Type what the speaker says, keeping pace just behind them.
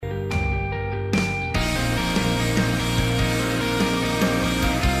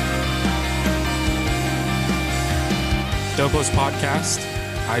Dopos podcast.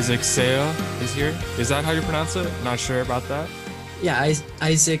 Isaac Seha is here. Is that how you pronounce it? Not sure about that. Yeah,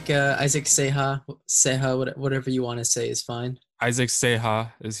 Isaac Seha, whatever you want to say is fine. Isaac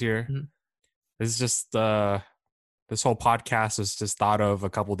Seha is here. Mhm. This is just this whole podcast was just thought of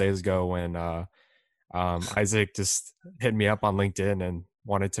a couple days ago when Isaac just hit me up on LinkedIn and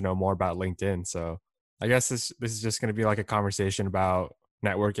wanted to know more about LinkedIn. So I guess this is just going to be like a conversation about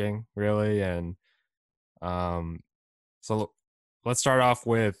networking, really. And so let's start off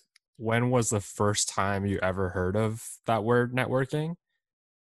with, when was the first time you ever heard of that word networking?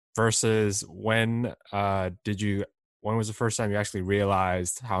 Versus when was the first time you actually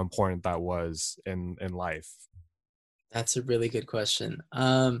realized how important that was in life? That's a really good question.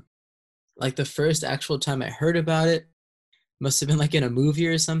 Like the first actual time I heard about it must have been like in a movie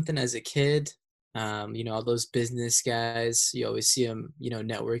or something as a kid. All those business guys, you always see them,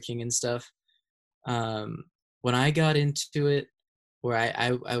 networking and stuff. When I got into it, where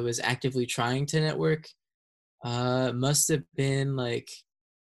I was actively trying to network, must have been like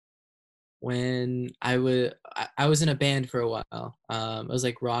when I was in a band for a while. It was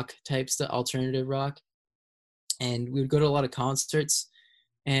like rock type stuff, alternative rock, and we would go to a lot of concerts.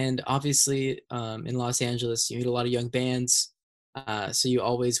 And obviously, in Los Angeles, you meet a lot of young bands, so you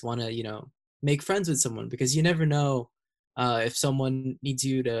always want to, make friends with someone because you never know if someone needs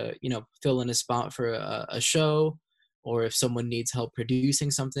you to, fill in a spot for a show, or if someone needs help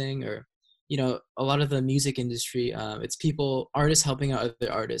producing something, or a lot of the music industry, it's artists helping out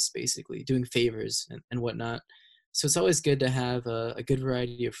other artists, basically doing favors and whatnot. So it's always good to have a good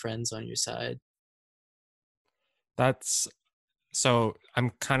variety of friends on your side. That's so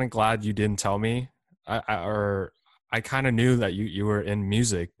I'm kind of glad you didn't tell me. I kind of knew that you were in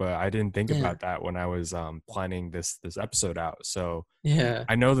music, but I didn't think Yeah, about that when I was planning this episode out. So yeah.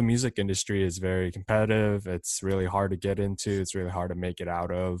 I know the music industry is very competitive. It's really hard to get into. It's really hard to make it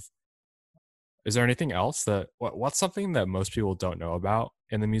out of. Is there anything else what's something that most people don't know about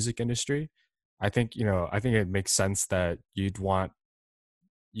in the music industry? I think it makes sense that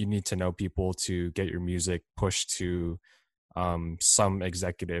you need to know people to get your music pushed to some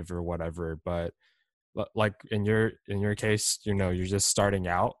executive or whatever. But like in your case, you're just starting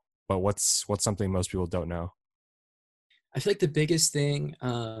out. But what's something most people don't know? I feel like the biggest thing,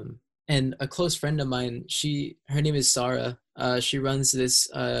 and a close friend of mine, her name is Sarah. She runs this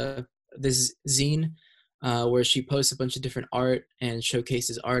zine where she posts a bunch of different art and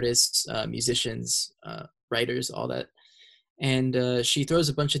showcases artists, musicians, writers, all that. And she throws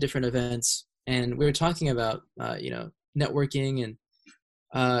a bunch of different events. And we were talking about networking, and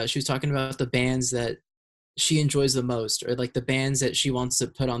she was talking about the bands that she enjoys the most, or like the bands that she wants to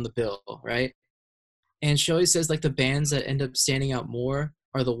put on the bill, right? And she always says like the bands that end up standing out more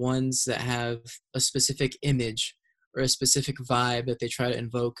are the ones that have a specific image or a specific vibe that they try to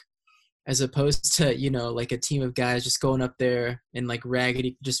invoke, as opposed to, like a team of guys just going up there and like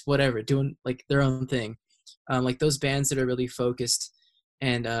raggedy, just whatever, doing like their own thing. Like those bands that are really focused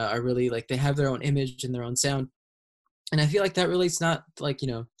and are really like, they have their own image and their own sound. And I feel like that relates not like,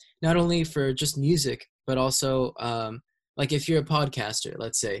 not only for just music, but also like if you're a podcaster,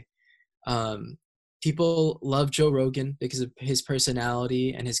 let's say, um, people love Joe Rogan because of his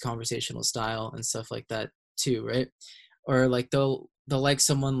personality and his conversational style and stuff like that too, right? Or like they'll like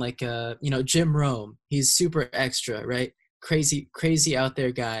someone like Jim Rome. He's super extra, right? Crazy out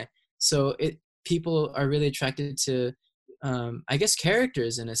there guy. So it people are really attracted to I guess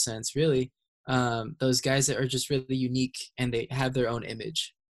characters in a sense, really. Those guys that are just really unique and they have their own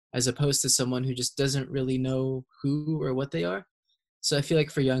image, as opposed to someone who just doesn't really know who or what they are. So I feel like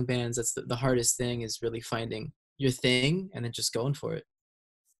for young bands, that's the hardest thing, is really finding your thing and then just going for it.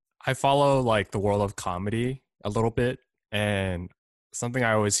 I follow like the world of comedy a little bit, and something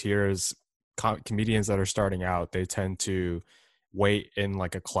I always hear is comedians that are starting out, they tend to wait in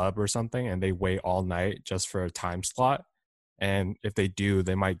like a club or something, and they wait all night just for a time slot. And if they do,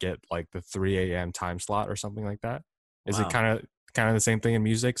 they might get like the 3 a.m. time slot or something like that. Is it Wow. kind of the same thing in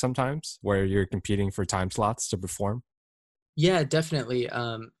music sometimes, where you're competing for time slots to perform? Yeah, definitely.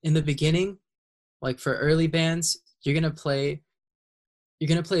 In the beginning, like for early bands, you're gonna play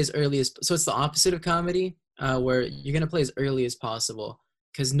as early as, so it's the opposite of comedy, where you're gonna play as early as possible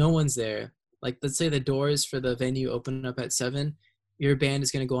because no one's there. Like let's say the doors for the venue open up at 7, your band is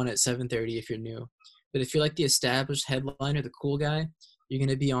gonna go on at 7:30 if you're new. But if you're like the established headliner, the cool guy, you're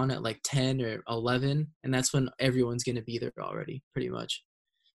gonna be on at like 10 or 11, and that's when everyone's gonna be there already, pretty much.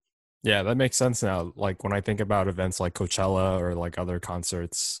 Yeah, that makes sense now. Like when I think about events like Coachella or like other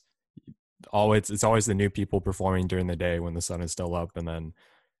concerts, always it's always the new people performing during the day when the sun is still up, and then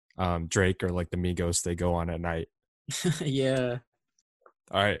Drake or like the Migos, they go on at night. Yeah.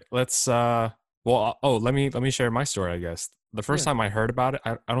 All right, let's oh, let me share my story, I guess. The first Yeah. time I heard about it,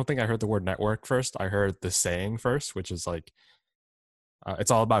 I don't think I heard the word network first. I heard the saying first, which is like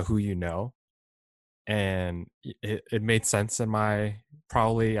it's all about who you know. And it made sense in my,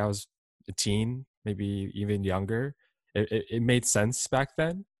 probably I was a teen, maybe even younger. It made sense back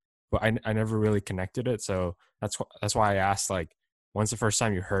then, but I never really connected it. So that's why I asked, like, when's the first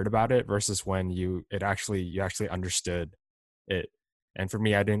time you heard about it versus when you actually understood it. And for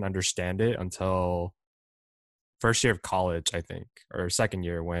me, I didn't understand it until first year of college, I think, or second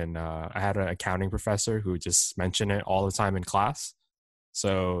year, when I had an accounting professor who just mentioned it all the time in class.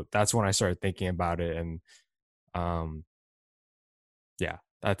 So that's when I started thinking about it. And um, yeah,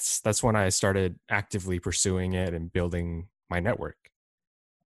 that's when I started actively pursuing it and building my network.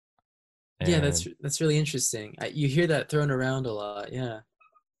 Yeah, And that's really interesting. You hear that thrown around a lot. Yeah.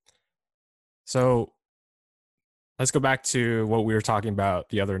 so let's go back to what we were talking about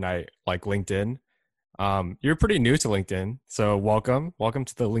the other night, like LinkedIn. You're pretty new to LinkedIn, so welcome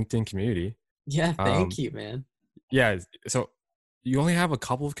to the LinkedIn community. Yeah, thank Um, you, man. yeah, so you only have a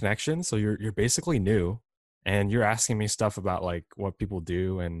couple of connections, so you're basically new, and you're asking me stuff about like what people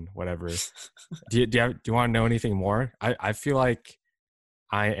do and whatever. Do you want to know anything more? I feel like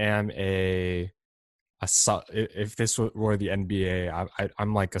I am if this were the NBA,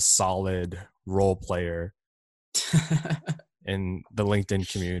 I'm like a solid role player in the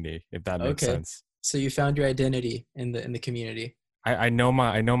LinkedIn community, if that makes Okay. sense. So you found your identity in the community. I know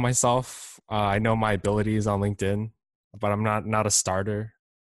myself. I know my abilities on LinkedIn, but I'm not a starter.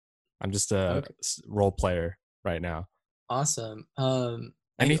 I'm just a Okay. role player right now. Awesome. Like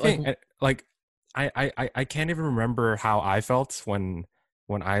Anything like I can't even remember how I felt when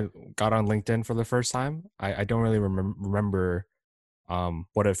I got on LinkedIn for the first time. I don't really remember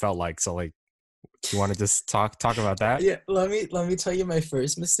what it felt like. So like, do you want to just talk about that? yeah, let me tell you my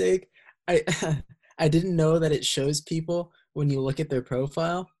first mistake. I I didn't know that it shows people when you look at their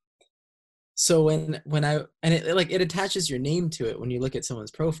profile. So when I and it like it attaches your name to it when you look at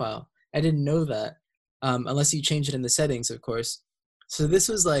someone's profile. I didn't know that, unless you change it in the settings, of course. So this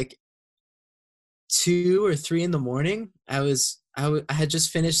was like 2 or 3 in the morning. I had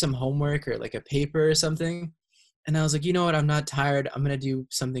just finished some homework or like a paper or something, and I was like, you know what? I'm not tired. I'm gonna do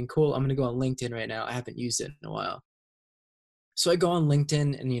something cool. I'm gonna go on LinkedIn right now. I haven't used it in a while. So I go on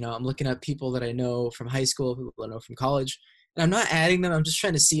LinkedIn and I'm looking at people that I know from high school, people I know from college, and I'm not adding them. I'm just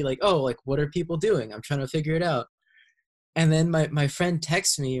trying to see like, oh, like what are people doing? I'm trying to figure it out. And then my friend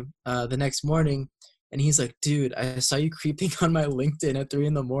texts me the next morning, and he's like, dude, I saw you creeping on my LinkedIn at 3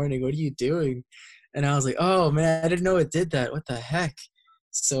 in the morning. What are you doing? And I was like, oh man, I didn't know it did that. What the heck?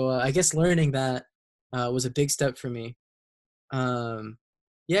 So I guess learning that was a big step for me. Um,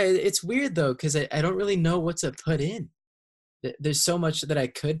 yeah, it's weird though because I don't really know what to put in. There's so much that I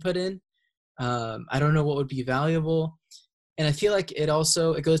could put in. I don't know what would be valuable, and I feel like it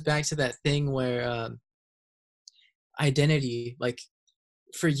goes back to that thing where identity, like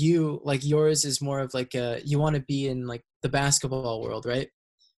for you, like yours is more of like you want to be in like the basketball world, right?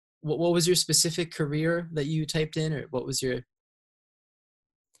 What was your specific career that you typed in, or what was your?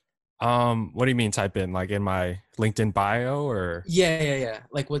 What do you mean type in, like in my LinkedIn bio or Yeah, yeah, yeah.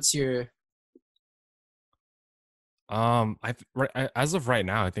 Like, what's your? as of right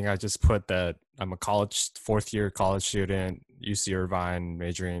now, I think I just put that I'm a college fourth year college student, UC Irvine,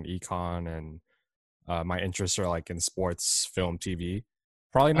 majoring in econ, and my interests are like in sports, film, TV.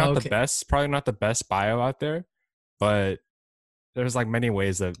 Oh, okay. Probably not the best bio out there, but there's like many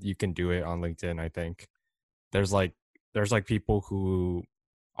ways that you can do it on LinkedIn. I think there's like people who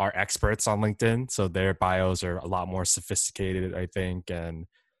are experts on LinkedIn, so their bios are a lot more sophisticated, I think, and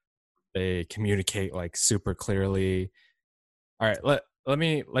they communicate like super clearly. All right, let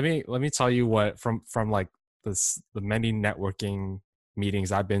me tell you what, from like the many networking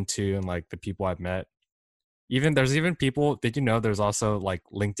meetings I've been to and like the people I've met. Even there's even people, did you know there's also like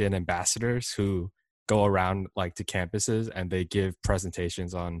LinkedIn ambassadors who go around like to campuses and they give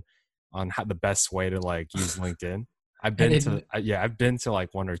presentations on how the best way to like use LinkedIn. I didn't. I've been to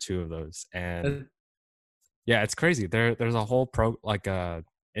like one or two of those, and Uh, yeah, it's crazy. There's a whole like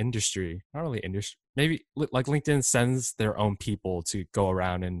industry, not really industry. Maybe like LinkedIn sends their own people to go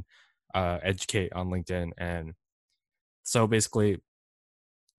around and educate on LinkedIn, and so basically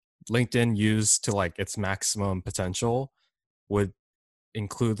LinkedIn used to like its maximum potential would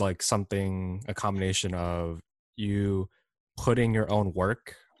include like something, a combination of you putting your own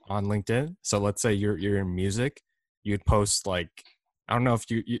work on LinkedIn. So let's say you're in music, you'd post like, I don't know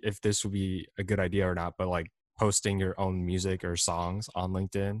if this would be a good idea or not, but like posting your own music or songs on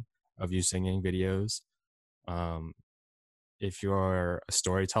LinkedIn of you singing videos. if you're a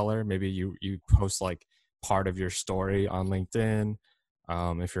storyteller, maybe you post like part of your story on LinkedIn.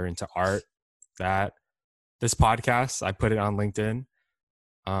 If you're into art, that this podcast, I put it on LinkedIn.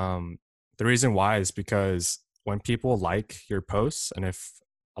 Um, the reason why is because when people like your posts, and if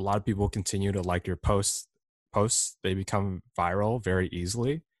a lot of people continue to like your posts, they become viral very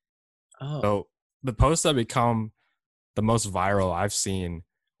easily. Oh. So the posts that become the most viral I've seen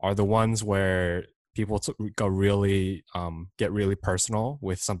are the ones where people go really get really personal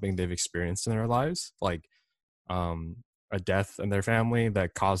with something they've experienced in their lives, like um, a death in their family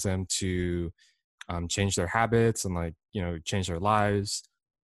that caused them to change their habits and like change their lives.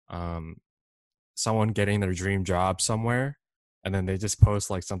 Um, Someone getting their dream job somewhere, and then they just post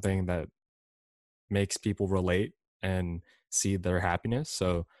like something that makes people relate and see their happiness.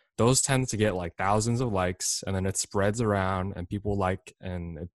 So those tend to get like thousands of likes, and then it spreads around and people like,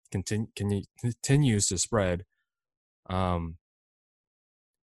 and it continues to spread. um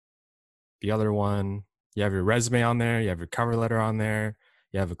the other one, you have your resume on there, you have your cover letter on there,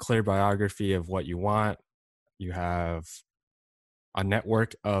 you have a clear biography of what you want, you have a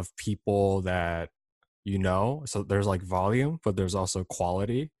network of people that so there's like volume, but there's also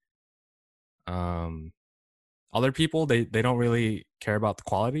quality. um Other people, they don't really care about the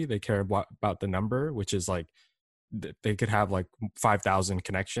quality, they care about the number, which is like they could have like 5,000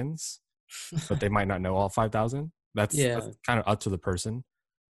 connections, but they might not know all 5,000. That's Yeah. kind of up to the person.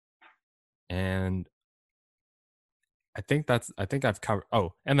 And I think I've covered.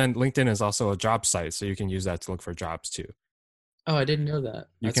 Oh, and then LinkedIn is also a job site, so you can use that to look for jobs too. Oh, I didn't know that.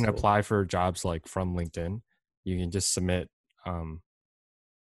 You That's can cool. apply for jobs like from LinkedIn. You can just submit um,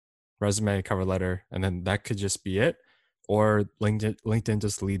 resume, cover letter, and then that could just be it. Or LinkedIn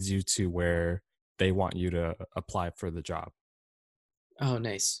just leads you to where they want you to apply for the job. Oh,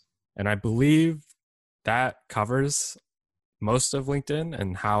 nice. And I believe that covers most of LinkedIn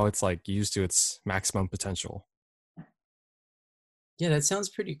and how it's like used to its maximum potential. Yeah, that sounds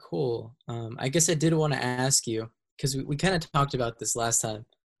pretty cool. I guess I did want to ask you because we kind of talked about this last time.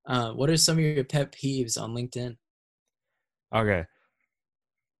 What are some of your pet peeves on LinkedIn? Okay.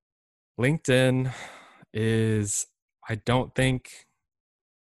 LinkedIn is, I don't think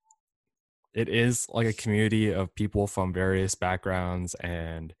it is like a community of people from various backgrounds,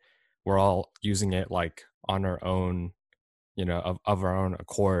 and we're all using it like on our own, of our own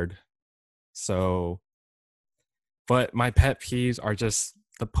accord. So, but my pet peeves are just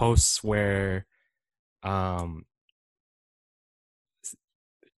the posts where um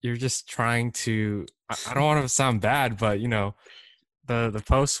you're just trying to, I don't want to sound bad, but the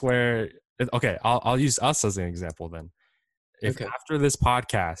posts where okay, I'll use us as an example then. If Okay. after this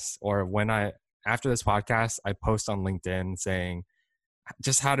podcast, or when I after this podcast I post on LinkedIn saying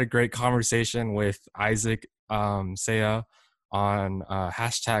just had a great conversation with Isaac Saya on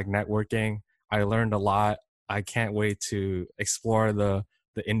hashtag networking. I learned a lot. I can't wait to explore the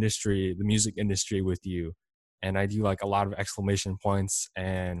industry, the music industry with you. And I do like a lot of exclamation points,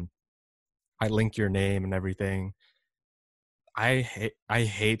 and I link your name and everything. I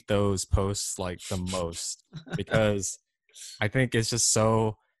hate those posts like the most, because I think it's just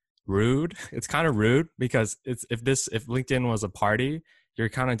so rude. It's kind of rude because if LinkedIn was a party, you're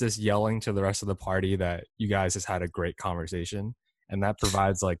kind of just yelling to the rest of the party that you guys just had a great conversation, and that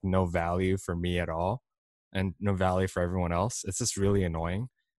provides like no value for me at all, and no value for everyone else. It's just really annoying.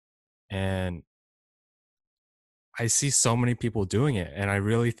 And I see so many people doing it, and I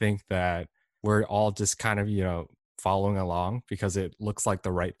really think that we're all just kind of, following along because it looks like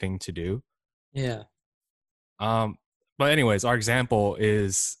the right thing to do. Yeah. Um, but anyways, our example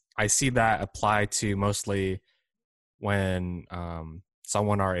is I see that apply to mostly when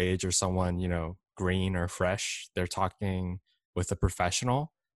someone our age or someone, green or fresh, they're talking with a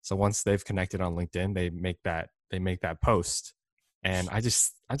professional. So once they've connected on LinkedIn, they make that post. And I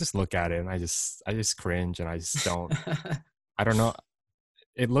just look at it and I just cringe, and I don't know.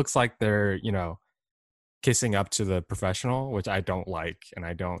 It looks like they're, kissing up to the professional, which I don't like, and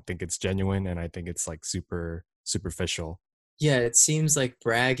I don't think it's genuine, and I think it's like super superficial. Yeah, it seems like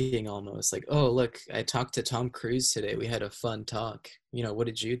bragging almost. Like, oh, look, I talked to Tom Cruise today. We had a fun talk. What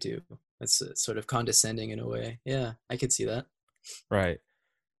did you do? That's sort of condescending in a way. Yeah, I could see that. Right.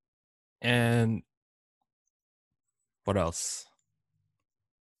 And what else?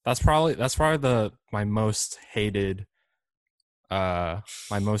 That's probably the uh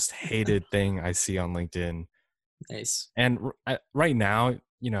my most hated thing I see on LinkedIn. Nice. And right now,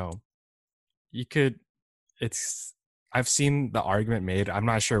 you could it's I've seen the argument made. I'm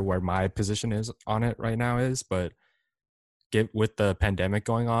not sure where my position is on it right now but get with the pandemic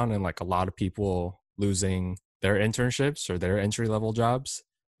going on and like a lot of people losing their internships or their entry level jobs,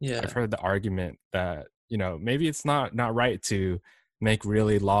 I've Yeah. heard the argument that, maybe it's not right to make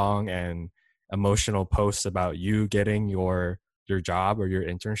really long and emotional posts about you getting your job or your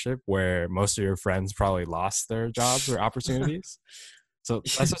internship where most of your friends probably lost their jobs or opportunities. So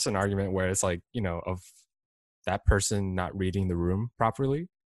that's just an argument where it's like, of that person not reading the room properly.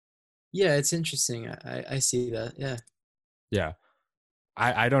 Yeah, it's interesting. I see that. Yeah. Yeah.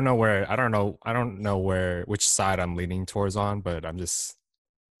 I don't know where which side I'm leaning towards on, but I'm just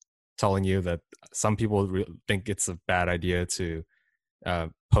telling you that some people think it's a bad idea to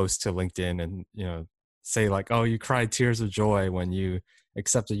post to LinkedIn and say like, "Oh, you cried tears of joy when you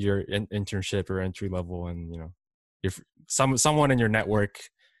accepted your internship or entry level," and if someone in your network,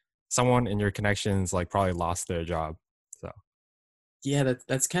 someone in your connections, like probably lost their job. So Yeah,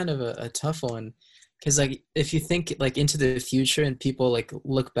 that's kind of a tough one. Because like if you think like into the future and people like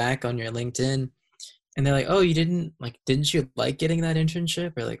look back on your LinkedIn and they're like, "Oh, didn't you like getting that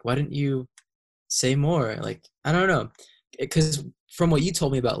internship?" Or like, "Why didn't you say more?" Like, I don't know. Because from what you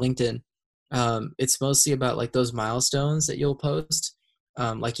told me about LinkedIn, it's mostly about like those milestones that you'll post.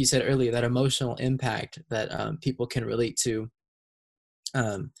 Like you said earlier, that emotional impact that people can relate to,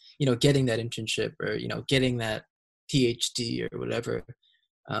 getting that internship or, getting that PhD or whatever.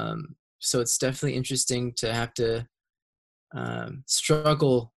 So it's definitely interesting to have to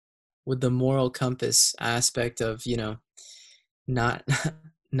struggle with the moral compass aspect of, not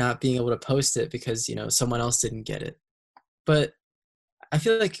not being able to post it because, someone else didn't get it. But I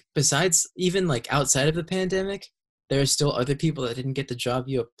feel like besides even like outside of the pandemic, there are still other people that didn't get the job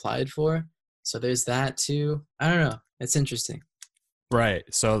you applied for. So there's that too. I don't know. It's interesting. right,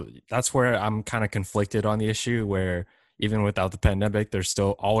 so that's where I'm kind of conflicted on the issue. Where even without the pandemic, there's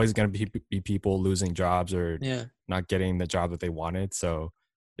still always going to be people losing jobs or Yeah. not getting the job that they wanted. So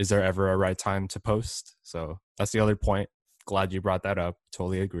is there ever a right time to post? So that's the other point. Glad you brought that up.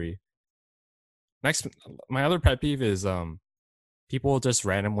 Totally agree. Next, my other pet peeve is people just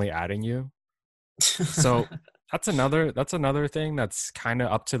randomly adding you. So that's another thing that's kind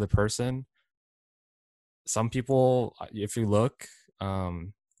of up to the person. Some people, if you look,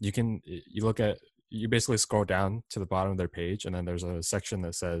 you look at, you basically scroll down to the bottom of their page, and then there's a section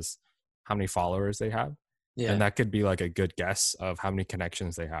that says how many followers they have, and Yeah. that could be like a good guess of how many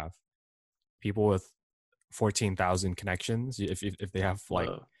connections they have. People with 14,000 connections, if they have like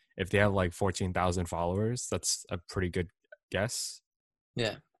Whoa. 14,000 followers, that's a pretty good guess.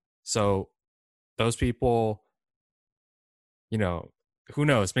 Yeah. So those people, you know, who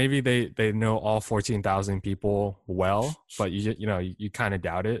knows? Maybe they know all 14,000 people well, but you kind of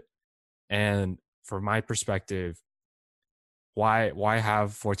doubt it. And from my perspective, why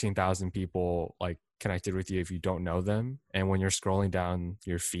have 14,000 people like connected with you if you don't know them? And when you're scrolling down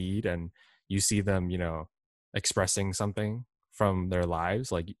your feed and you see them, expressing something from their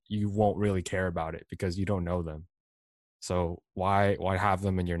lives, like you won't really care about it because you don't know them. So why have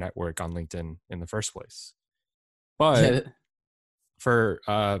them in your network on LinkedIn in the first place? But Yeah. for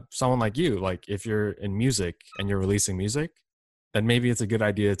someone like you, like if you're in music and you're releasing music, then maybe it's a good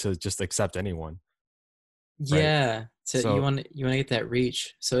idea to just accept anyone, right? Yeah. So you So want to get that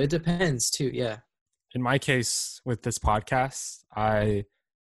reach. So it depends too. Yeah. in my case with this podcast,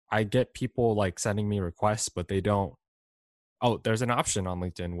 I get people like sending me requests, but they don't. Oh, there's an option on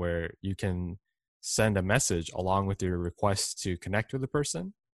LinkedIn where you can send a message along with your request to connect with the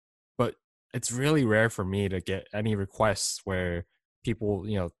person, but it's really rare for me to get any requests where people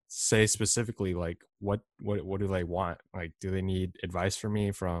say specifically like what do they want, like do they need advice from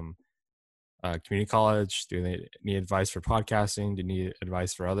me from community college, do they need advice for podcasting, do they need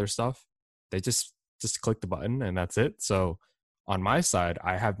advice for other stuff. They just click the button and that's it. So on my side,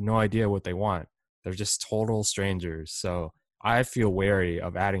 I have no idea what they want. They're just total strangers, so I feel wary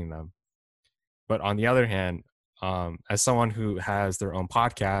of adding them. But on the other hand, as someone who has their own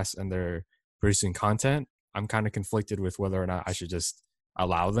podcast and they're producing content, I'm kind of conflicted with whether or not I should just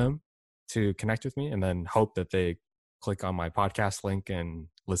allow them to connect with me and then hope that they click on my podcast link and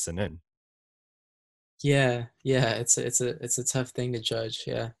listen in. Yeah. Yeah. It's a tough thing to judge.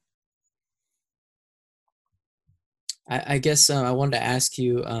 Yeah. I guess I wanted to ask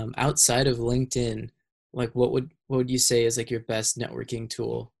you, outside of LinkedIn, like what would you say is like your best networking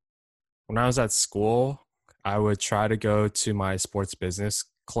tool? When I was at school, I would try to go to my sports business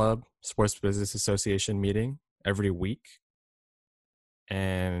club, sports business association meeting every week.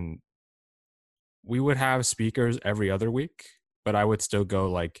 And we would have speakers every other week, but I would still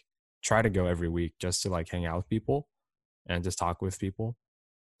go like try to go every week just to like hang out with people and just talk with people.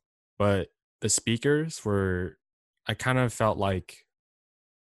 But the speakers were, I kind of felt like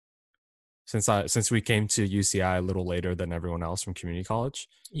since we came to UCI a little later than everyone else from community college,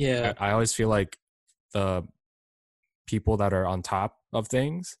 Yeah. I always feel like the people that are on top of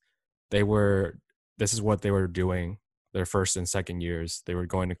things, they were this is what they were doing their first and second years. They were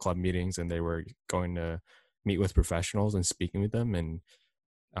going to club meetings and they were going to meet with professionals and speaking with them and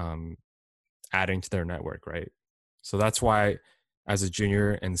um, adding to their network, right? So that's why, as a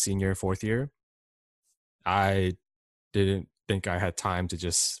junior and senior, fourth year, I didn't think I had time to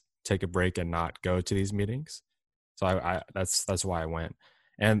just take a break and not go to these meetings. So I that's why I went.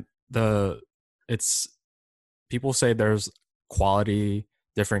 And it's people say there's quality,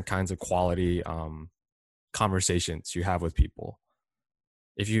 different kinds of quality conversations you have with people.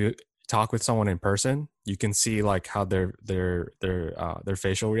 If you talk with someone in person, you can see like how their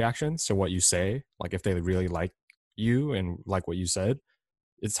facial reactions to what you say, like if they really like you and like what you said.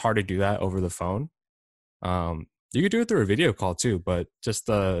 It's hard to do that over the phone. You could do it through a video call too, but just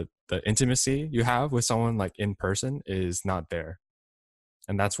the intimacy you have with someone like in person is not there,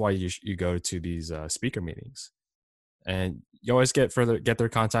 and that's why you go to these speaker meetings, and you always get their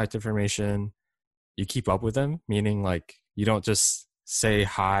contact information. You keep up with them, meaning like you don't just say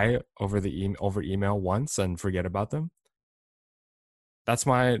hi over email once and forget about them. That's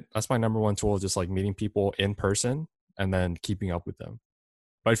my number one tool, just like meeting people in person and then keeping up with them.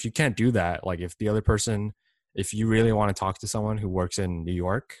 But if you can't do that, like if the other person, if you really want to talk to someone who works in New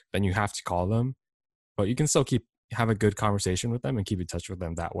York, then you have to call them. But you can still have a good conversation with them and keep in touch with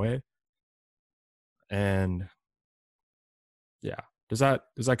them that way. And yeah, does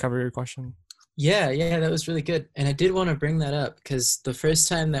that cover your question? Yeah, yeah, that was really good. And I did want to bring that up because the first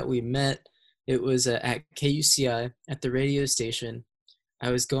time that we met, it was at KUCI at the radio station.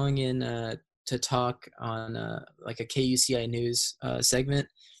 I was going in to talk on like a KUCI news segment,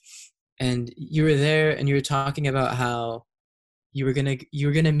 and you were there, and you were talking about how you were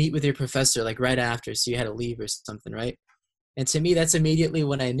gonna meet with your professor like right after, so you had to leave or something, right? And to me, that's immediately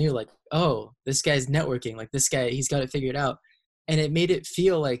when I knew, like, oh, this guy's networking. Like, this guy, he's got it figured out. And it made it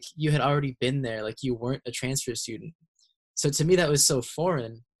feel like you had already been there, like you weren't a transfer student. So to me, that was so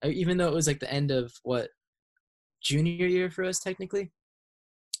foreign, even though it was like the end of what, junior year for us technically.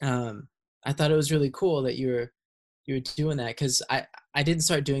 Um, I thought it was really cool that you were doing that because I didn't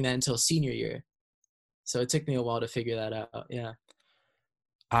start doing that until senior year. So it took me a while to figure that out. Yeah.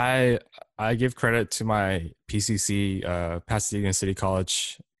 I I give credit to my PCC, Pasadena City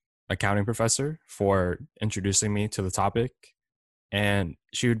College accounting professor, for introducing me to the topic. And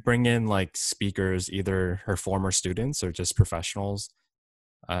she would bring in like speakers, either her former students or just professionals.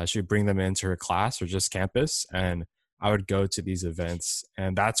 She would bring them into her class or just campus, and I would go to these events,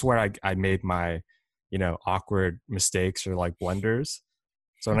 and that's where I made my, awkward mistakes or like blunders.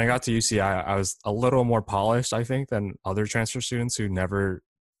 So when I got to UCI, I was a little more polished, I think, than other transfer students who never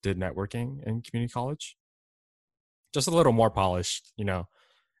did networking in community college. Just a little more polished.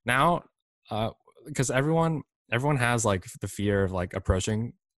 Now, because everyone has like the fear of like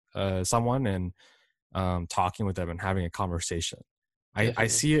approaching someone and talking with them and having a conversation. I Definitely.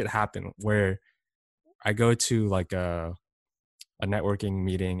 see it happen where I go to like a networking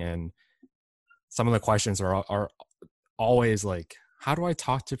meeting, and some of the questions are always like, how do I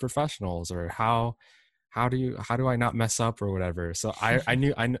talk to professionals, or how do I not mess up or whatever. So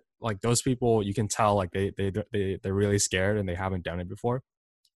like those people, you can tell like they're really scared and they haven't done it before.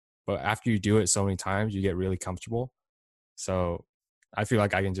 But after you do it so many times, you get really comfortable. So I feel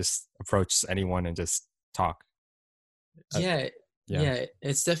like I can just approach anyone and just talk. Uh, Yeah, yeah. yeah,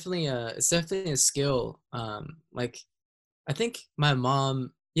 it's definitely a skill. Like I think my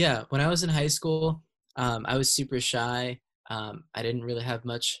mom, yeah, when I was in high school, I was super shy. I didn't really have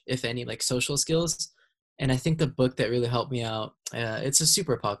much, if any, like social skills. And I think the book that really helped me out, it's a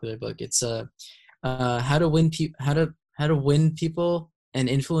super popular book. It's how to win people and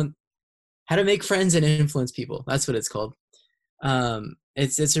influence, how to make friends and influence people. That's what it's called.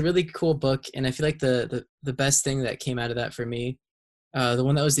 It's a really cool book, and I feel like the best thing that came out of that for me, the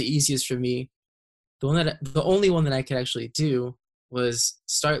one that was the easiest for me, the only one that I could actually do was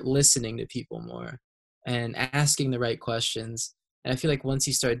start listening to people more and asking the right questions. And I feel like once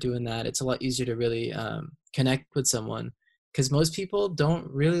you start doing that, it's a lot easier to really connect with someone because most people don't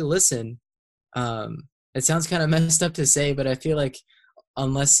really listen. It sounds kind of messed up to say, but I feel like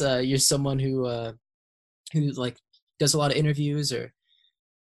unless you're someone who like does a lot of interviews or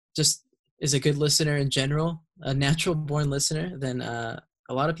just is a good listener in general, a natural born listener, then a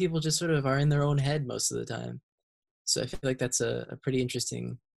lot of people just sort of are in their own head most of the time. So I feel like that's a pretty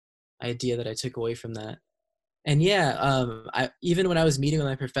interesting idea that I took away from that. And yeah, I even when I was meeting with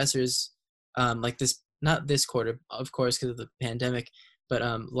my professors, like this, not this quarter, of course, because of the pandemic, But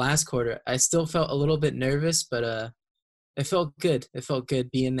last quarter, I still felt a little bit nervous, but it felt good. It felt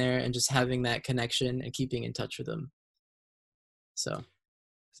good being there and just having that connection and keeping in touch with them. So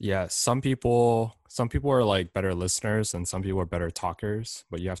Yeah, some people are like better listeners and some people are better talkers,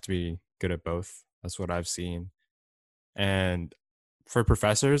 but you have to be good at both. That's what I've seen. And for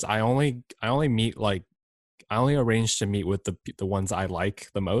professors, I only meet like I only arrange to meet with the ones I like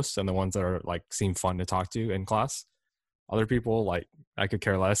the most and the ones that are like seem fun to talk to in class. Other people, like, I could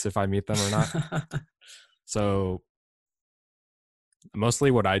care less if I meet them or not. So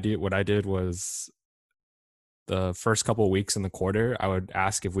mostly what I did was the first couple of weeks in the quarter, I would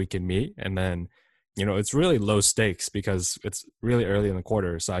ask if we could meet, and then it's really low stakes because it's really early in the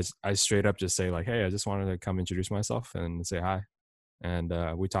quarter. So I straight up just say like, hey, I just wanted to come introduce myself and say hi, and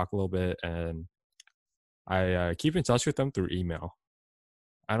we talk a little bit, and I keep in touch with them through email.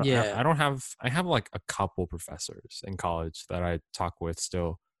 I don't I, yeah, I don't have I have like a couple professors in college that I talk with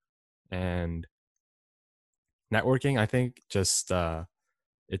still, and networking, I think, just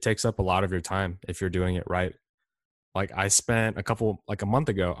it takes up a lot of your time if you're doing it right. Like, I spent a month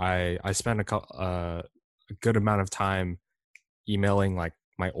ago, I spent a good amount of time emailing like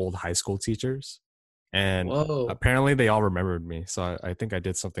my old high school teachers, and whoa, apparently they all remembered me. So I think I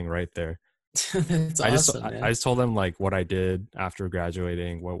did something right there. that's I just awesome, I man. just told them like what I did after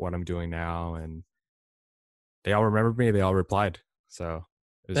graduating, what I'm doing now, and they all remembered me. They all replied, so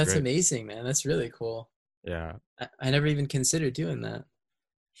it was That's great. amazing, man. That's really cool. Yeah, I never even considered doing that.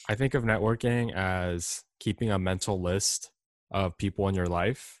 I think of networking as keeping a mental list of people in your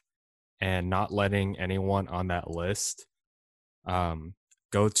life and not letting anyone on that list um,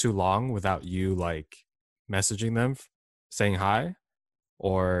 go too long without you like messaging them, saying hi,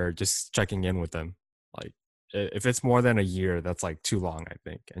 or just checking in with them. Like, if it's more than a year, that's like too long, I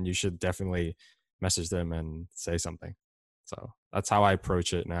think, and you should definitely message them and say something. So that's how I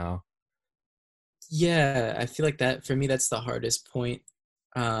approach it now. Yeah, I feel like that for me, that's the hardest point.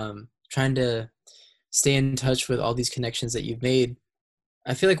 Trying to stay in touch with all these connections that you've made.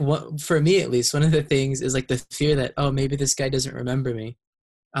 I feel like for me at least, one of the things is like the fear that, oh, maybe this guy doesn't remember me.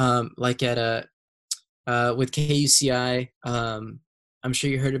 Like at a with KUCI, I'm sure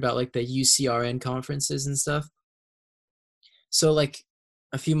you heard about like the UCRN conferences and stuff. So like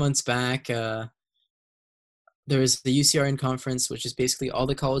a few months back, there was the UCRN conference, which is basically all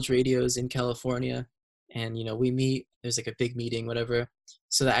the college radios in California, and we meet. There's like a big meeting, whatever.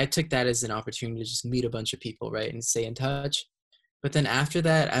 So that I took that as an opportunity to just meet a bunch of people, right, and stay in touch. But then after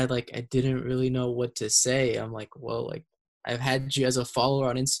that, I didn't really know what to say. I'm like, well, like I've had you as a follower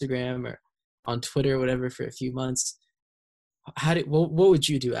on Instagram or on Twitter or whatever for a few months. What would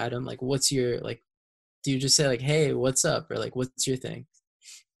you do, Adam? Like, what's your like? Do you just say like, hey, what's up, or like, what's your thing?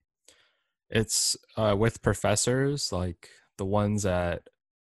 It's with professors like the ones at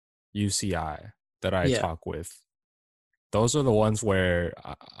UCI that I Yeah. talk with. Those are the ones where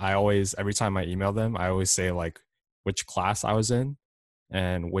I always, every time I email them, I always say like which class I was in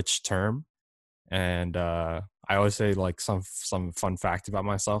and which term, and I always say like some fun fact about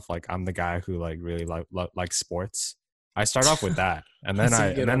myself, like I'm the guy who like really likes sports. I start off with that, and then That's a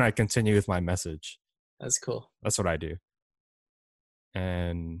I good one. continue with my message. That's cool. That's what I do.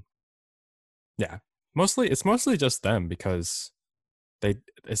 And yeah, it's mostly just them because they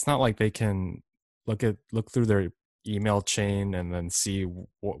it's not like they can look through their email chain and then see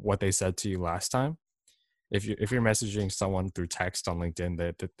what they said to you last time. If you're messaging someone through text on LinkedIn,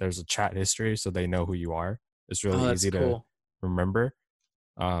 that there's a chat history, so they know who you are. It's really Oh, that's easy to cool. remember.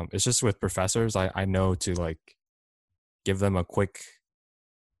 It's just with professors, I know to like give them a quick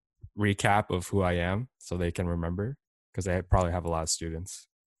recap of who I am so they can remember, because they probably have a lot of students.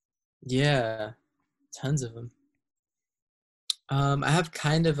 Yeah, tons of them. I have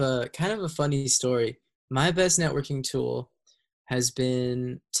kind of a funny story. My best networking tool has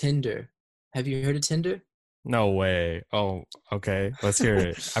been Tinder. Have you heard of Tinder? No way. Oh, okay. Let's hear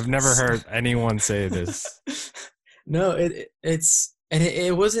it. I've never heard anyone say this. No, it's and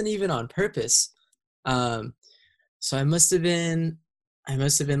it wasn't even on purpose. Um, so I must have been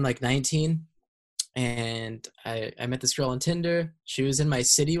like 19, and I met this girl on Tinder. She was in my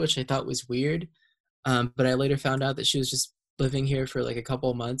city, which I thought was weird. But I later found out that she was just living here for like a couple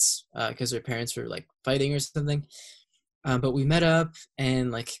of months because her parents were like fighting or something. But we met up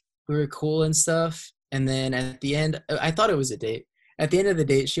and like we were cool and stuff. And then at the end, I thought it was a date. At the end of the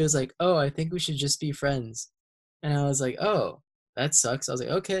date, she was like, "Oh, I think we should just be friends." And I was like, "Oh, that sucks." I was like,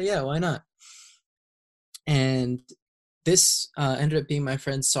 "Okay, yeah, why not?" And this ended up being my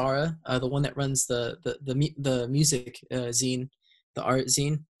friend Sarah, the one that runs the music zine, the art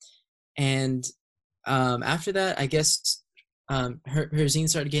zine. And after that, I guess her zine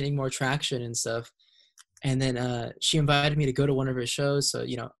started getting more traction and stuff. And then she invited me to go to one of her shows. So,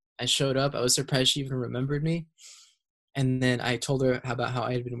 I showed up. I was surprised she even remembered me. And then I told her about how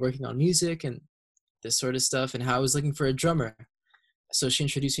I had been working on music and this sort of stuff and how I was looking for a drummer. So she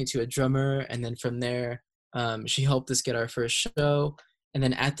introduced me to a drummer. And then from there, she helped us get our first show. And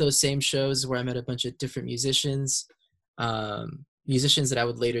then at those same shows where I met a bunch of different musicians that I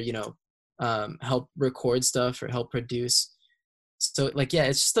would later, help record stuff or help produce. So like, yeah,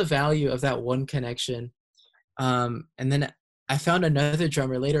 it's just the value of that one connection. And then I found another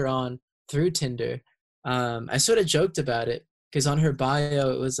drummer later on through Tinder. I sort of joked about it because on her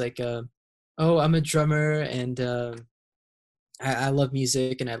bio it was like, "Oh, I'm a drummer and I love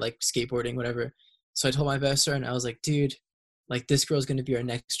music and I like skateboarding, whatever." So I told my best friend, I was like, "Dude, like this girl's gonna be our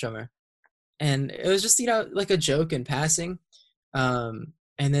next drummer," and it was just like a joke in passing. And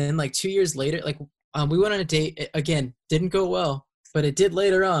then like 2 years later, like we went on a date. It, again, didn't go well, but it did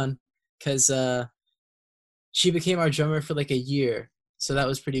later on because she became our drummer for like a year. So that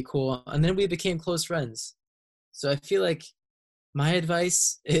was pretty cool. And then we became close friends. So I feel like my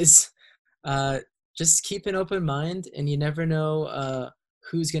advice is uh, just keep an open mind and you never know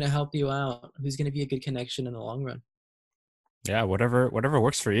who's going to help you out, who's going to be a good connection in the long run. Yeah, whatever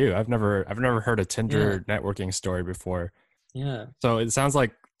works for you. I've never heard a Yeah. Tinder networking story before. Yeah. So it sounds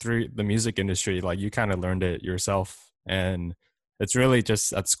like through the music industry, like you kind of learned it yourself, and it's really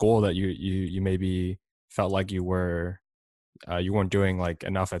just at school that you maybe felt like you weren't doing like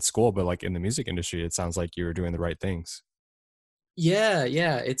enough at school, but like in the music industry, it sounds like you were doing the right things. Yeah.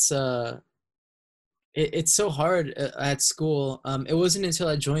 Yeah. It's so hard at school. It wasn't until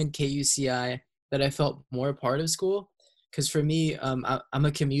I joined KUCI that I felt more a part of school. Because for me, I'm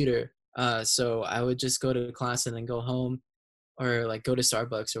a commuter, so I would just go to class and then go home, or like go to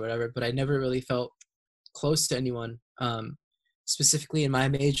Starbucks or whatever. But I never really felt close to anyone. Specifically in my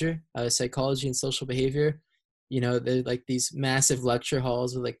major, psychology and social behavior. They're like these massive lecture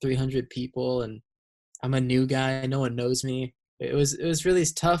halls with like 300 people, and I'm a new guy. No one knows me. It was really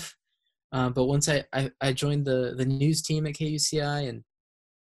tough. But once I joined the news team at KUCI and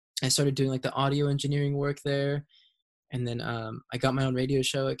I started doing like the audio engineering work there, and then I got my own radio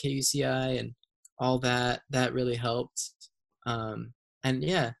show at KUCI and all that really helped. Um, and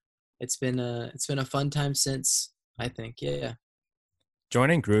yeah, it's been a fun time since, I think. Yeah.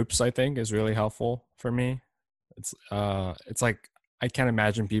 Joining groups, I think, is really helpful for me. It's like I can't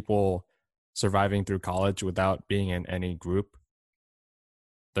imagine people surviving through college without being in any group.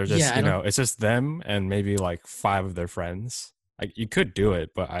 They're Yeah, just, I don't. it's just them and maybe like five of their friends. Like you could do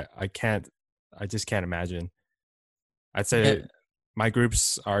it, but I just can't imagine. I'd Yeah. say my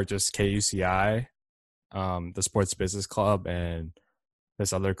groups are just KUCI, the Sports Business Club, and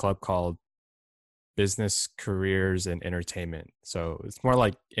this other club called Business Careers and Entertainment. So it's more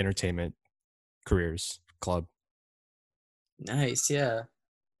like entertainment careers club. Nice. Yeah.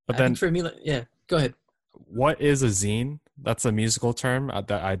 But I think then, for me, like, yeah. Go ahead. what is a zine? That's a musical term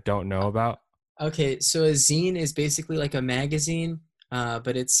that I don't know about. Okay, so a zine is basically like a magazine,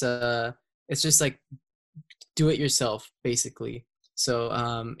 but it's just like do it yourself basically. So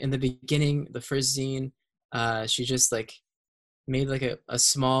in the beginning, the first zine, she just like made like a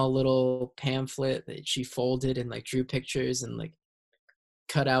small little pamphlet that she folded and like drew pictures and like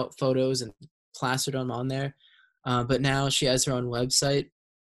cut out photos and plastered them on there. But now she has her own website.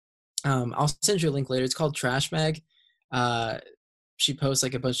 I'll send you a link later. It's called Trash Mag. Uh, she posts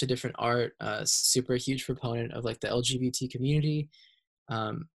like a bunch of different art. Super huge proponent of like the LGBT community.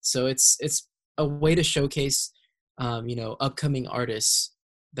 So it's a way to showcase, upcoming artists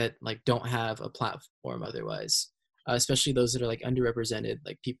that like don't have a platform otherwise, especially those that are like underrepresented,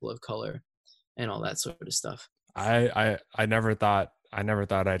 like people of color and all that sort of stuff. I never thought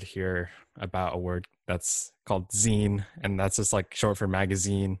I'd hear about a word that's called zine, and that's just like short for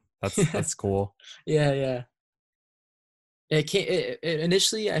magazine. That's cool. Yeah, yeah. It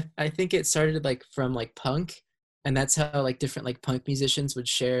initially, I think it started like from like punk, and that's how like different like punk musicians would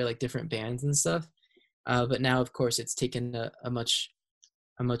share like different bands and stuff. But now, of course, it's taken a much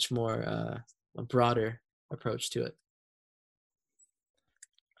more a broader approach to it.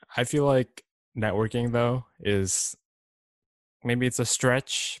 I feel like networking though is maybe it's a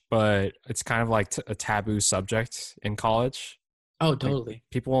stretch, but it's kind of like a taboo subject in college. Oh, Like totally.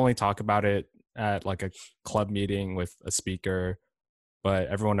 people only talk about it at like a club meeting with a speaker, but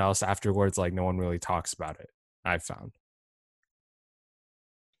everyone else afterwards, like no one really talks about it. I've found.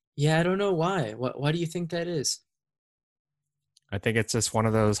 Yeah, I don't know why. Why do you think that is? I think it's just one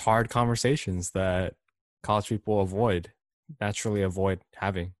of those hard conversations that college people naturally avoid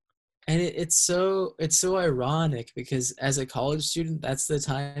having. And it's so ironic because as a college student, that's the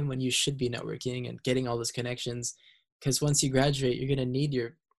time when you should be networking and getting all those connections. Because once you graduate, you're gonna need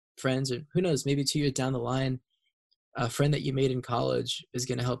your friends, or who knows, maybe 2 years down the line, a friend that you made in college is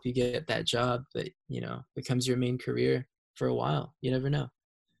gonna help you get that job that becomes your main career for a while. You never know.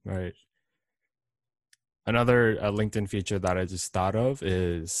 Right. Another LinkedIn feature that I just thought of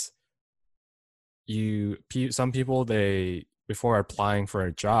is some people, they before applying for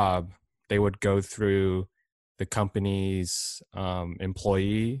a job, they would go through the company's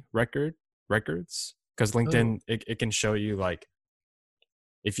employee records, because Oh, LinkedIn, it can show you like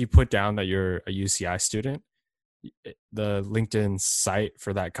if you put down that you're a UCI student, the LinkedIn site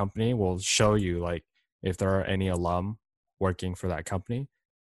for that company will show you like if there are any alum working for that company.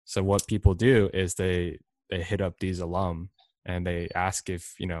 So what people do is they hit up these alum and they ask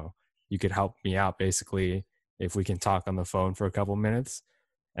if, you could help me out, basically, if we can talk on the phone for a couple minutes.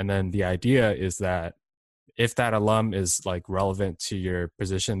 And then the idea is that if that alum is like relevant to your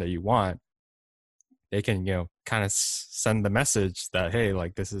position that you want, they can, kind of send the message that, hey,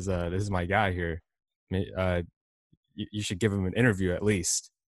 like this is my guy here. Uh, you should give him an interview at least.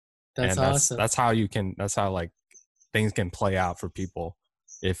 that's And that's awesome. that's how you can that's how like things can play out for people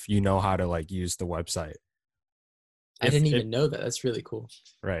if you know how to like use the website. I if didn't it even know that. That's really cool.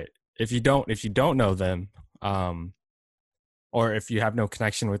 Right. If you don't know them, um or if you have no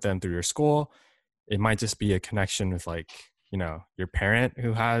connection with them through your school, it might just be a connection with like, your parent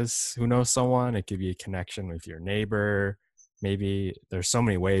who knows someone. It could be a connection with your neighbor. Maybe there's so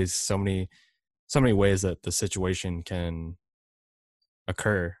many ways that the situation can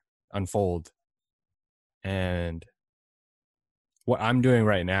occur, unfold. And what I'm doing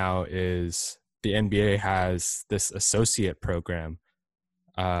right now is the NBA has this associate program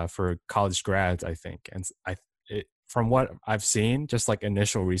for college grads, I think. And from what I've seen, just like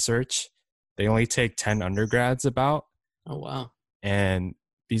initial research, they only take 10 undergrads about, Oh wow. and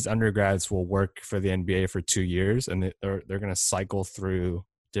these undergrads will work for the NBA for 2 years, and they're going to cycle through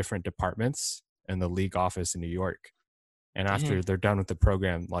different departments in the league office in New York. And after Dang. they're done with the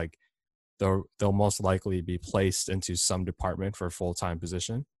program, like they'll most likely be placed into some department for a full-time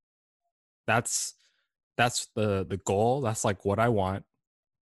position. That's the goal. That's like what I want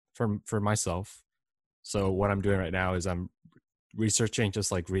for myself. So what I'm doing right now is I'm researching,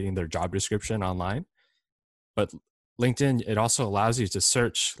 just like reading their job description online. But LinkedIn, it also allows you to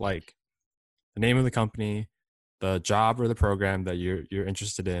search like the name of the company, the job or the program that you're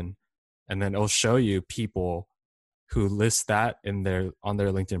interested in, and then it'll show you people who list that on their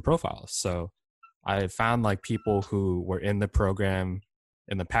LinkedIn profiles. So I found like people who were in the program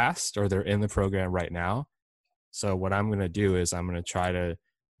in the past, or they're in the program right now. So what I'm going to do is I'm going to try to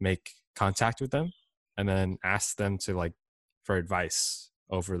make contact with them and then ask them to like for advice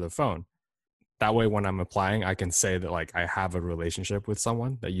over the phone. That way, when I'm applying, I can say that like I have a relationship with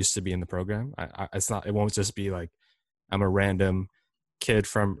someone that used to be in the program. It won't just be like I'm a random kid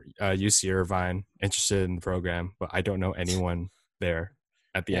from UC Irvine interested in the program, but I don't know anyone there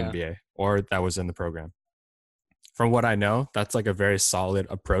at the Yeah. NBA or that was in the program. From what I know, that's like a very solid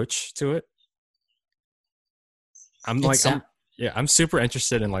approach to it. I'm like It's I'm Yeah, I'm super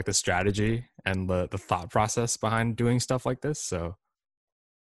interested in like the strategy and the thought process behind doing stuff like this. So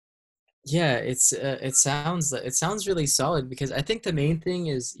Yeah, it sounds really solid because I think the main thing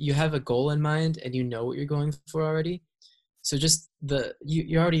is you have a goal in mind and you know what you're going for already. So just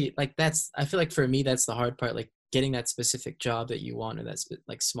you already like that's I feel like for me that's the hard part, like getting that specific job that you want, or that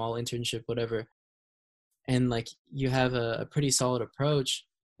like small internship, whatever. And like you have a pretty solid approach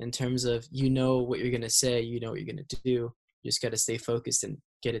in terms of what you're gonna say, what you're gonna do. You just got to stay focused and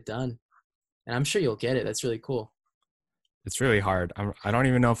get it done. And I'm sure you'll get it. That's really cool. it's really hard. I don't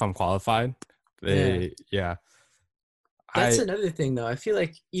even know if I'm qualified. Yeah. Yeah, That's I another thing though. I feel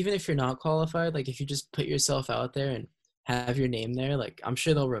like even if you're not qualified, like if you just put yourself out there and have your name there, like I'm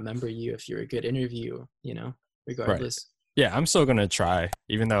sure they'll remember you if you're a good interview, right. regardless. Yeah, I'm still gonna try,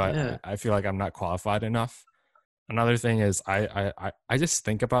 even though Yeah. I feel like I'm not qualified enough. Another thing is I just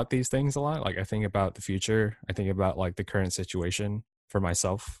think about these things a lot. Like I think about the future. I think about like the current situation for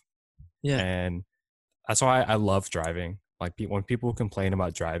myself, Yeah. and that's why I love driving. Like when people complain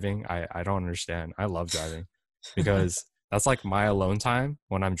about driving, I don't understand. I love driving because that's like my alone time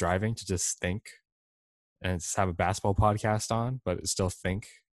when I'm driving to just think and just have a basketball podcast on, but still think.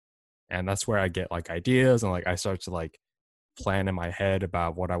 And that's where I get like ideas, and like I start to like plan in my head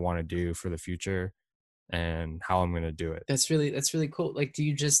about what I want to do for the future and how I'm going to do it. That's really cool. Like do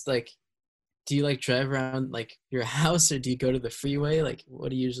you like drive around like your house, or do you go to the freeway? Like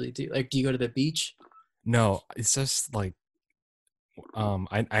what do you usually do? Like do you go to the beach? No, it's just like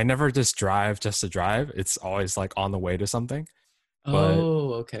I never just drive just to drive. It's always like on the way to something. But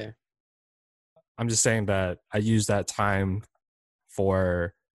Oh, okay. I'm just saying that I use that time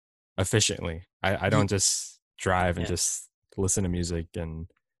for efficiently. I don't Ye- just drive and Yeah. just listen to music, and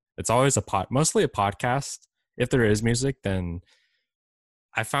it's always mostly a podcast. If there is music, then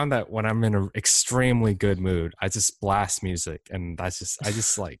I found that when I'm in an extremely good mood, I just blast music, and I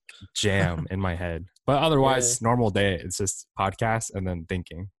just like jam in my head. But Yeah. otherwise, normal day, it's just podcast and then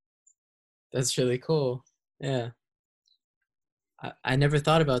thinking. That's really cool. Yeah. I never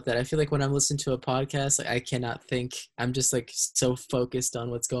thought about that. I feel like when I'm listening to a podcast, like I cannot think. I'm just like so focused on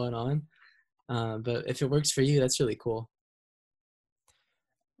what's going on. But if it works for you, that's really cool.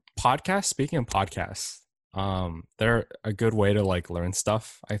 Podcasts. Speaking of podcasts, they're a good way to like learn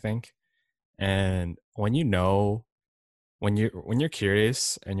stuff, I think. And when you're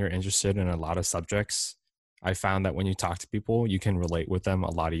curious and you're interested in a lot of subjects, I found that when you talk to people, you can relate with them a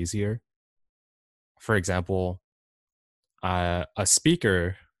lot easier. For example, a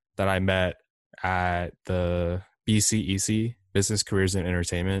speaker that I met at the BCEC, Business Careers and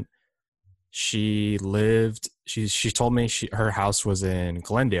Entertainment, she told me her house was in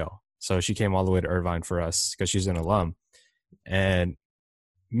Glendale. So she came all the way to Irvine for us because she's an alum. And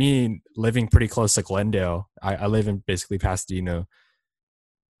me living pretty close to Glendale, I live in basically Pasadena.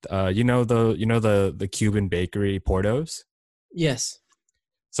 The Cuban bakery Portos. Yes.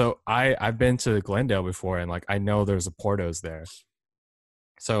 So I've been to Glendale before, and like I know there's a Portos there.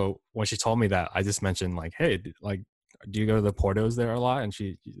 So when she told me that, I just mentioned like, hey, like, do you go to the Portos there a lot? And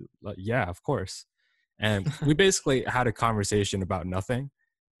she, like, yeah, of course. And we basically had a conversation about nothing,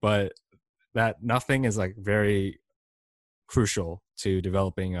 but that nothing is like very crucial to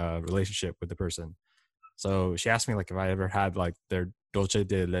developing a relationship with the person. So she asked me like if I ever had like their dulce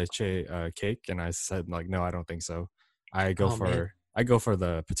de leche cake, and I said like no, I don't think so. Oh man. I go for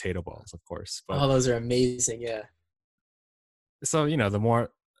the potato balls, of course. But Oh, those are amazing. Yeah. so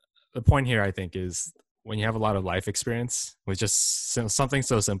the point here I think is when you have a lot of life experience with just something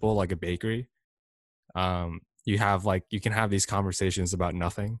so simple like a bakery, you can have these conversations about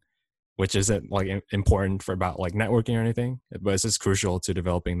nothing, which isn't like important for about like networking or anything, but it's just crucial to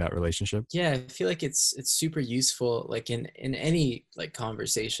developing that relationship. Yeah, I feel like it's super useful like in any like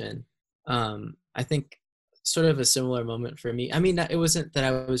conversation. I think sort of a similar moment for me. I mean, it wasn't that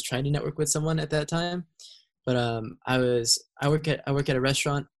I was trying to network with someone at that time, but I work at a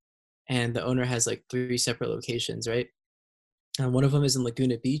restaurant, and the owner has like three separate locations, right? And one of them is in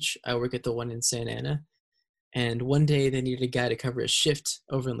Laguna Beach. I work at the one in Santa Ana. And one day they needed a guy to cover a shift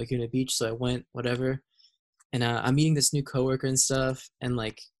over in Laguna Beach, so I went, whatever. And I'm meeting this new coworker and stuff, and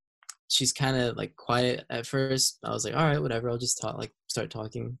like she's kind of like quiet at first. I was like, all right, whatever. I'll just start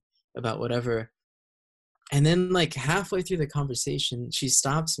talking about whatever. And then like halfway through the conversation, she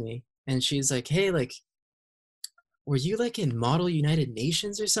stops me and she's like, hey, like, were you like in Model United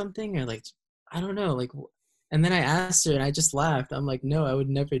Nations or something? Or like, I don't know, like, and then I asked her and I just laughed. I'm like, no, I would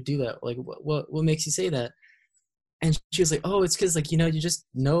never do that. Like, what makes you say that? And she was like, oh, it's because like, you just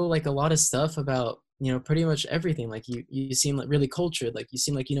know like a lot of stuff about, pretty much everything. Like you seem like really cultured. Like you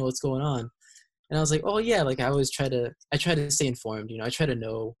seem like you know what's going on. And I was like, oh yeah, like I try to stay informed. I try to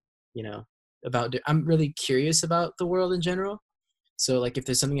know, you know, I'm really curious about the world in general. So like if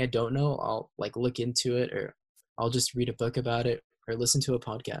there's something I don't know, I'll like look into it, or I'll just read a book about it or listen to a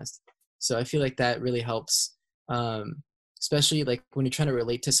podcast. So I feel like that really helps, um, especially like when you're trying to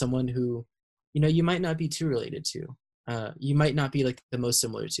relate to someone who, you might not be too related to. You might not be like the most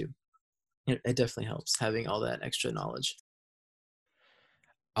similar to. It definitely helps having all that extra knowledge.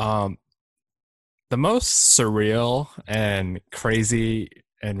 Um, the most surreal and crazy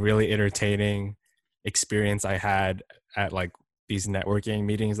and really entertaining experience I had at like these networking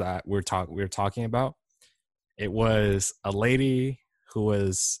meetings that we were talking about. It was a lady who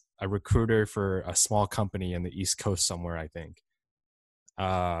was a recruiter for a small company in the East Coast somewhere, I think.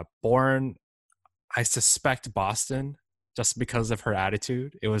 Born, I suspect Boston, just because of her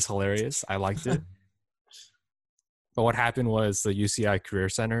attitude. It was hilarious. I liked it. But what happened was the UCI Career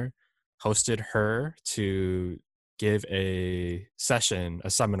Center hosted her to give a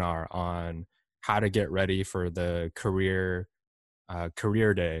seminar on how to get ready for the career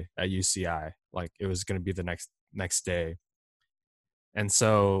day at UCI. Like it was going to be the next day, and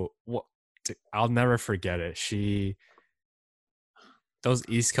so I'll never forget it. Those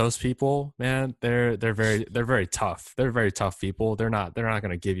East Coast people, man, they're very tough. They're very tough people. They're not going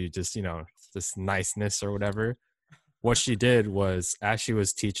to give you just just niceness or whatever. What she did was as she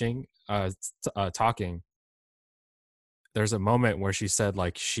was teaching talking, there's a moment where she said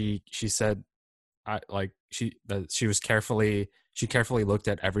like she said I like she that she was carefully she carefully looked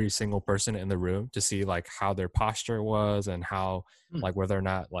at every single person in the room to see like how their posture was and how Hmm. like whether or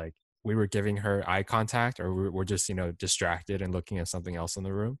not like we were giving her eye contact or we're just distracted and looking at something else in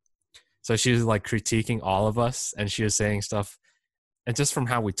the room. So she was like critiquing all of us, and she was saying stuff, and just from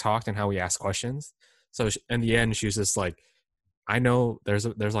how we talked and how we asked questions. So in the end, she was just like, I know there's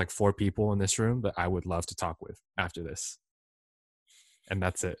like four people in this room that I would love to talk with after this, and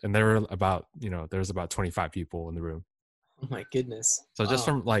that's it. And there were about there's about 25 people in the room. Oh my goodness. So just Wow.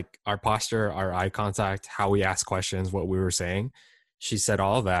 from like our posture, our eye contact, how we asked questions, what we were saying, she said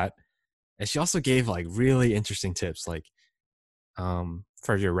all of that, and she also gave like really interesting tips, like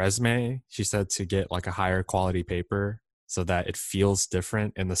for your resume. She said to get like a higher quality paper so that it feels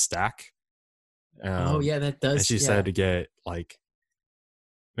different in the stack. Oh Um, yeah, that and does. she said Yeah, to get like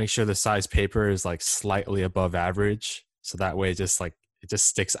make sure the size paper is like slightly above average, so that way it just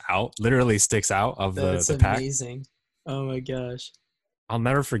sticks out, literally sticks out of that's the pack. amazing. Oh my gosh. I'll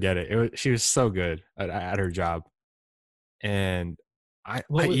never forget it. She was so good at her job, and I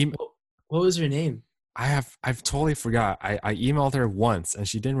What I was em- what was her name? I've totally forgot. I emailed her once and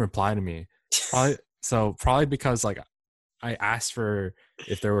she didn't reply to me. Probably because like I asked for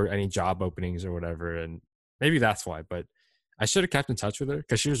if there were any job openings or whatever, and maybe that's why. But I should have kept in touch with her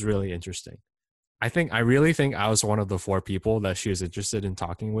because she was really interesting. I really think I was one of the four people that she was interested in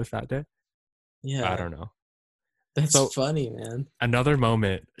talking with that day. I Yeah, don't know. that's So funny, man. another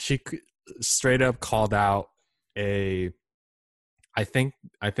moment, straight up called out a. I think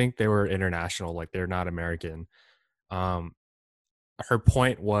they were international, like they're not American. Um, her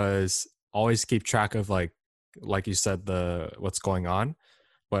point was always keep track of like you said the what's going on,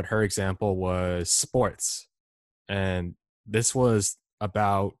 but her example was sports, and this was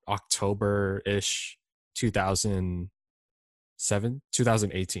about October ish,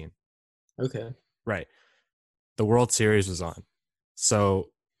 2018. Okay. Right. The World Series was on. So,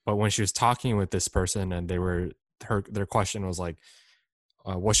 but when she was talking with this person, and their question was like,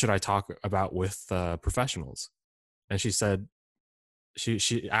 "What should I talk about with professionals?" And she said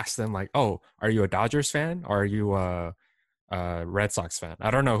she asked them like, "Oh, are you a Dodgers fan or are you a Red Sox fan?"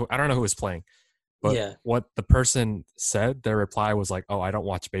 I don't know who was playing, but Yeah. what the person said, their reply was like, "Oh, I don't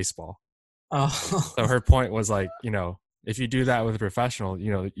watch baseball." So Oh, her point was like, if you do that with a professional,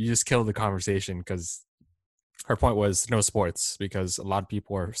 you just kill the conversation, because her point was no sports, because a lot of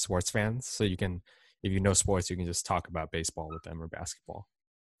people are sports fans. So you can, if you know sports, you can just talk about baseball with them or basketball.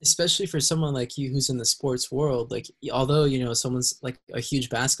 especially for someone like you who's in the sports world. Like, although someone's like a huge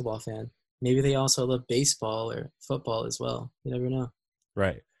basketball fan, maybe they also love baseball or football as well. You never know.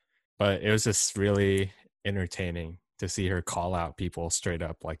 Right. But it was just really entertaining to see her call out people straight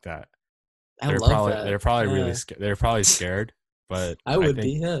up like that. I love that. They're probably really Yeah, scared. They're probably scared, but I I would think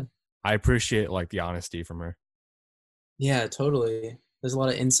be. Yeah. I appreciate like the honesty from her. Yeah, totally. There's a lot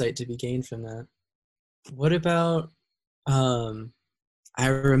of insight to be gained from that. What about um I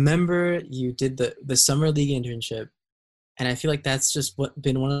remember you did the summer league internship, and I feel like that's just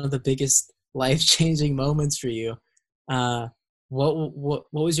been one of the biggest life-changing moments for you. Uh what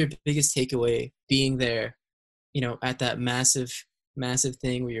was your biggest takeaway being there, at that massive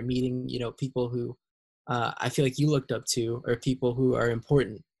thing where you're meeting, people who I feel like you looked up to, or people who are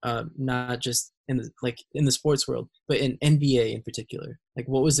important, not just in the sports world, but in NBA in particular. Like,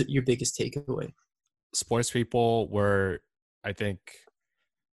 what was your biggest takeaway? Sports people were, I think,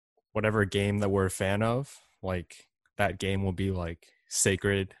 whatever game that we're a fan of, like that game will be like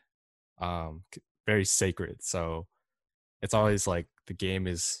sacred, very sacred. So it's always like the game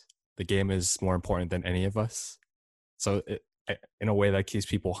is more important than any of us. So in a way that keeps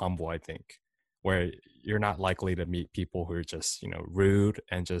people humble, I think, where you're not likely to meet people who are just rude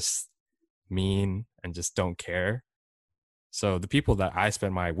and just mean and just don't care. So the people that I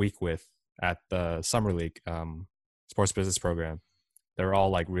spent my week with at the summer league sports business program, they're all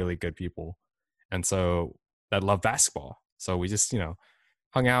like really good people, and so that love basketball. So we just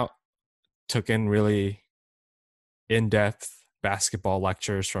hung out, took in really in-depth basketball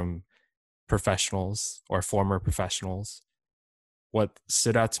lectures from professionals or former professionals. What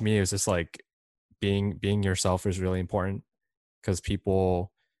stood out to me is just like being yourself is really important, because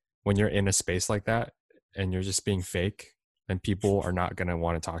people, when you're in a space like that and you're just being fake, then people are not going to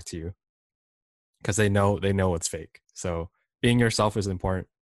want to talk to you because they know it's fake. So being yourself is important.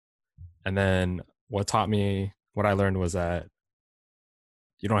 And then what I learned was that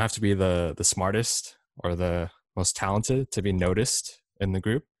you don't have to be the smartest or the most talented to be noticed in the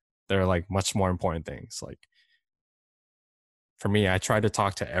group. There are like much more important things. Like for me, I try to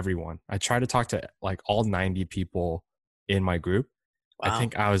talk to everyone. I try to talk to like all 90 people in my group. I Wow.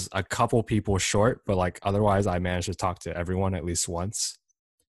 think I was a couple people short, but like otherwise I managed to talk to everyone at least once.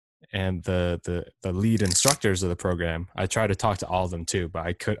 And the lead instructors of the program, I tried to talk to all of them too,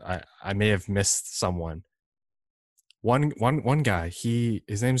 but I may have missed someone. One guy,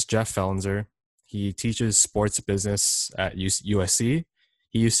 his name's Jeff Fellenzer. He teaches sports business at USC.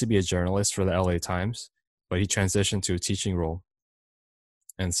 He used to be a journalist for the LA Times, but he transitioned to a teaching role.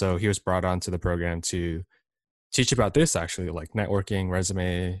 And so he was brought onto the program to teach about this, actually, like networking,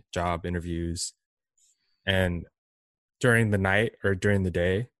 resume, job interviews. And during the night or during the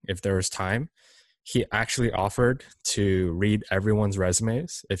day, if there was time, he actually offered to read everyone's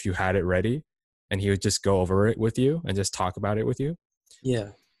resumes if you had it ready, and he would just go over it with you and just talk about it with you. Yeah.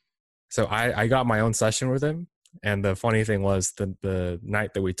 So I got my own session with him. And the funny thing was the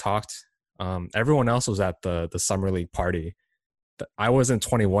night that we talked, everyone else was at the summer league party. I wasn't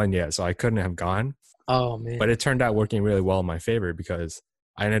 21 yet, so I couldn't have gone. Oh But man. it turned out working really well in my favor because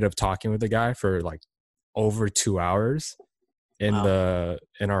I ended up talking with the guy for like over 2 hours Wow.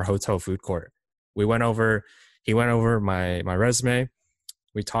 in our hotel food court. We went over He went over my resume.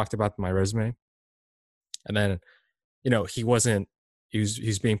 We talked about my resume. And then, he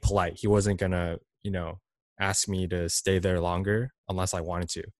was being polite. He wasn't gonna, ask me to stay there longer unless I wanted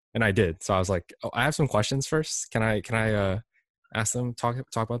to. And I did. So I was like, "Oh, I have some questions first. Can I ask them, talk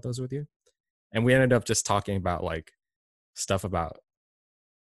about those with you?" And we ended up just talking about like stuff about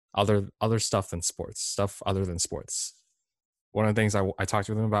other stuff than sports, stuff other than sports. One of the things I talked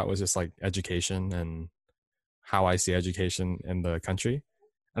to them about was just like education and how I see education in the country.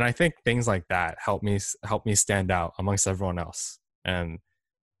 And I think things like that help me stand out amongst everyone else. And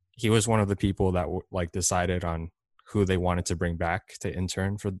he was one of the people that like decided on who they wanted to bring back to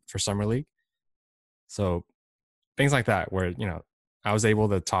intern for summer league. So things like that, where I was able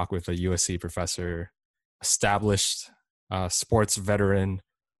to talk with a USC professor, established sports veteran,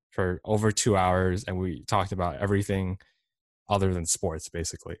 for over 2 hours, and we talked about everything other than sports,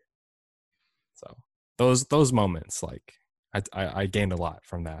 basically. So those moments, like I gained a lot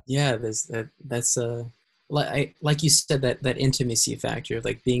from that. Yeah, that's like you said, that intimacy factor of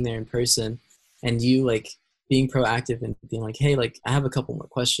like being there in person, and you like being proactive and being like, hey, like I have a couple more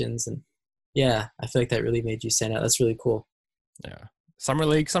questions, and yeah, I feel like that really made you stand out. That's really cool. Yeah, summer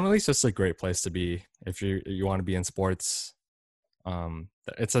league's just a great place to be if you want to be in sports.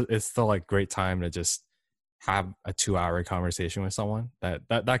 It's still like great time to just have a 2 hour conversation with someone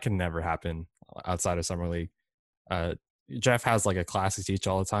that can never happen outside of summer league. uh Jeff has like a class to teach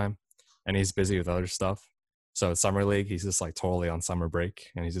all the time, and he's busy with other stuff. So at summer league, he's just like totally on summer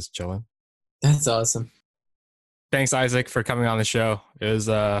break and he's just chilling. That's awesome. Thanks, Isaac, for coming on the show. This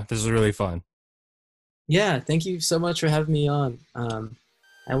was really fun. Yeah, thank you so much for having me on.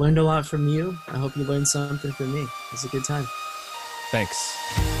 I learned a lot from you. I hope you learned something from me. It was a good time.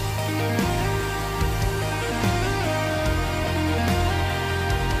 Thanks.